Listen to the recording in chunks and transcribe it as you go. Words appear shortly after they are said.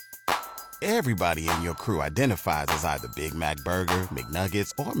Everybody in your crew identifies as either Big Mac Burger,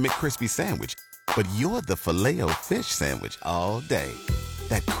 McNuggets, or McCrispy Sandwich. But you're the Filet-O-Fish Sandwich all day.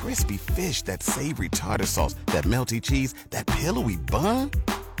 That crispy fish, that savory tartar sauce, that melty cheese, that pillowy bun.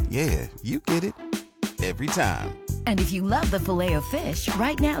 Yeah, you get it. Every time. And if you love the Filet-O-Fish,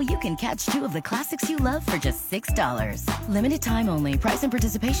 right now you can catch two of the classics you love for just $6. Limited time only. Price and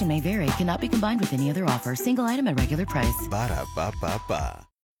participation may vary. Cannot be combined with any other offer. Single item at regular price. Ba-da-ba-ba-ba.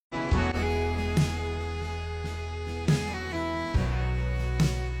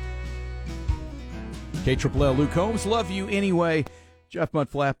 KLL, Luke Combs, love you anyway. Jeff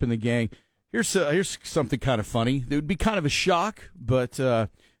Mudflap and the gang. Here's something kind of funny. It would be kind of a shock, but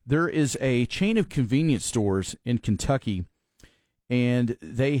there is a chain of convenience stores in Kentucky, and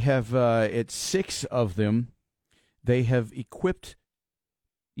they have, it's 6 of them, they have equipped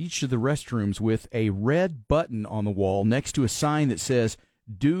each of the restrooms with a red button on the wall next to a sign that says,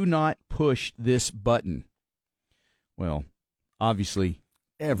 "Do not push this button." Well, obviously,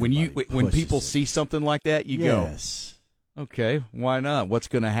 when people see something like that, you go, okay, why not? What's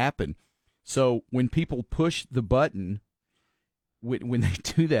going to happen? So when people push the button, when they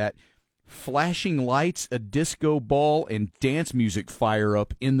do that, flashing lights, a disco ball, and dance music fire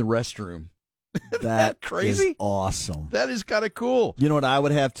up in the restroom. That crazy? Is awesome. That is kind of cool. You know what I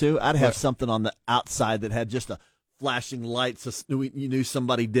would have, too? I'd have something on the outside that had just a flashing light so you knew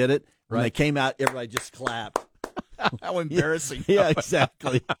somebody did it. When they came out, everybody just clapped. How embarrassing. Yeah,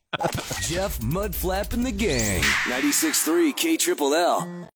 exactly. Jeff Mudflap and the gang. 96.3 KLL.